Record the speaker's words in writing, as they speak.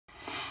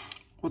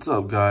What's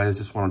up, guys?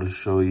 Just wanted to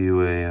show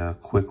you a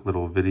quick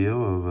little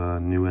video of a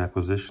new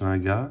acquisition I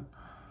got.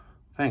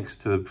 Thanks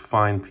to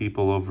fine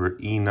people over at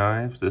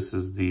eKnives. This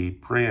is the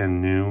brand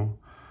new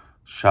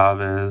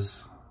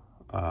Chaves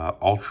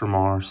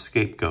Ultramar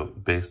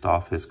Scapegoat, based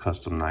off his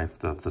custom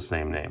knife of the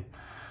same name,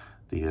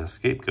 the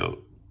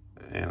Scapegoat.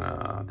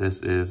 And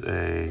this is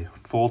a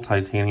full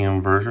titanium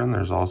version.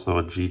 There's also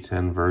a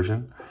G10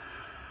 version.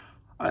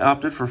 I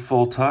opted for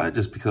full tie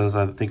just because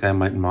I think I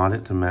might mod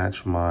it to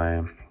match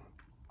my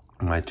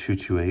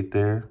 228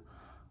 there.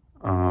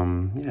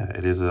 Yeah,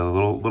 it is a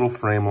little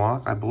frame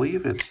lock. I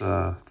believe it's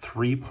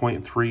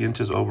 3.3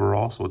 inches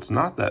overall, so it's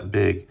not that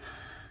big.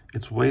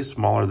 It's way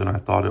smaller than I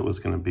thought it was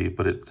going to be,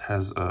 but it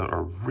has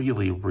a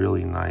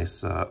really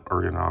nice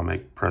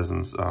ergonomic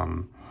presence,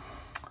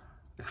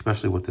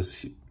 especially with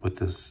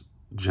this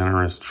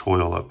generous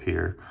choil up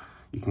here.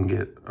 You can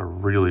get a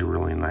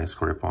really nice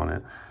grip on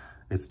it.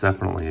 It's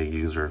definitely a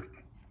user.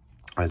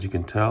 As you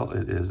can tell,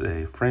 it is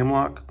a frame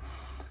lock.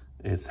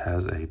 It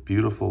has a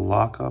beautiful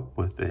lockup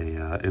with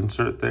a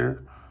insert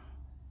there,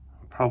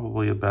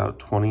 probably about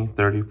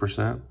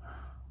 20–30%.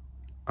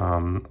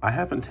 I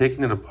haven't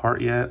taken it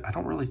apart yet. I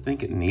don't really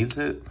think it needs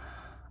it.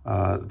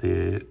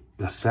 The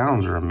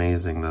sounds are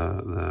amazing.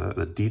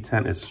 The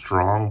detent is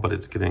strong, but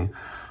it's getting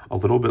a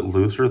little bit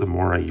looser the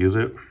more I use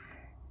it.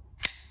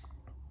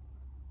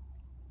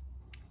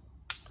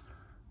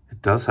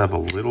 It does have a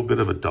little bit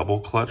of a double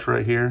clutch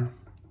right here.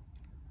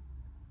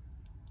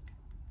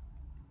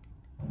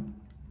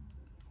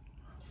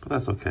 But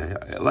that's okay.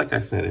 Like I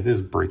said, it is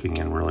breaking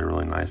in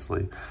really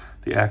nicely.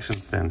 The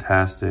action's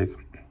fantastic.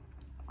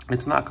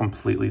 It's not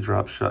completely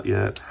dropped shut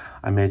yet.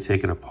 I may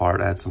take it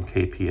apart, add some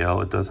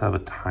KPL. It does have a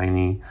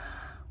tiny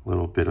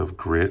little bit of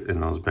grit in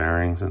those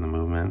bearings and the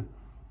movement.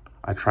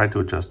 I tried to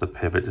adjust the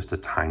pivot just a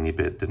tiny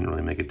bit, didn't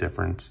really make a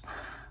difference.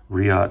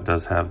 Riot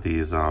does have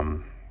these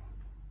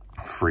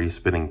free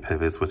spinning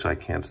pivots, which I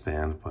can't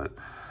stand, but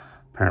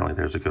apparently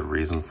there's a good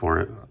reason for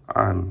it.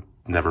 I've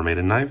never made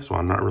a knife, so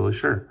I'm not really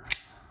sure.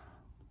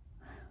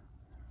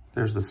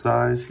 There's the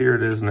size. Here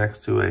it is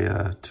next to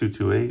a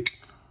 228.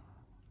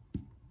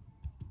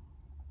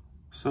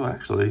 So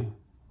actually,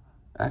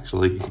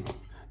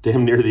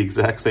 damn near the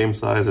exact same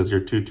size as your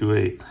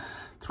 228.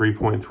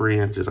 3.3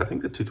 inches. I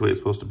think the 228 is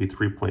supposed to be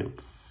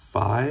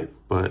 3.5,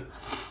 but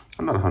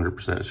I'm not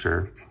 100%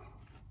 sure.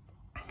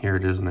 Here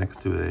it is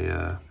next to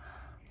a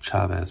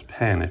Chaves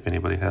pen, if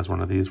anybody has one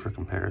of these for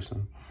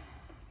comparison.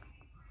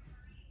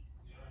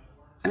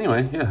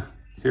 Anyway, yeah,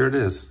 here it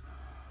is.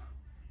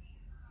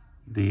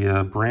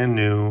 The brand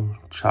new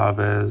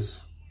Chaves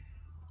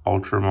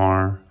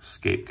Ultramar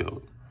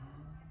Scapegoat.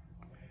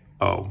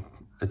 Oh,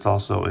 it's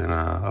also in,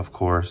 of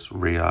course,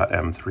 Riot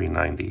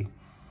M390.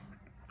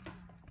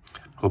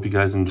 Hope you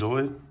guys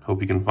enjoyed.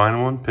 Hope you can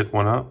find one, pick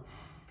one up.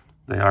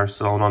 They are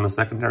selling on the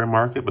secondary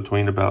market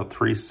between about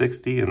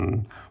 $360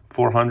 and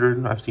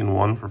 $400. I've seen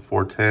one for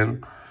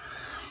 $410.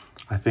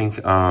 I think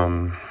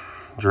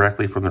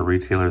directly from the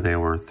retailer, they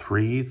were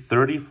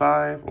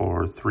 $335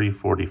 or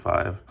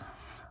 $345.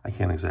 I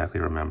can't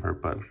exactly remember,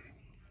 but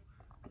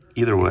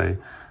either way,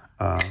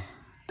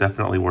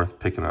 definitely worth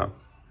picking up.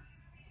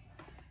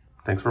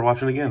 Thanks for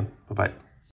watching again. Bye-bye.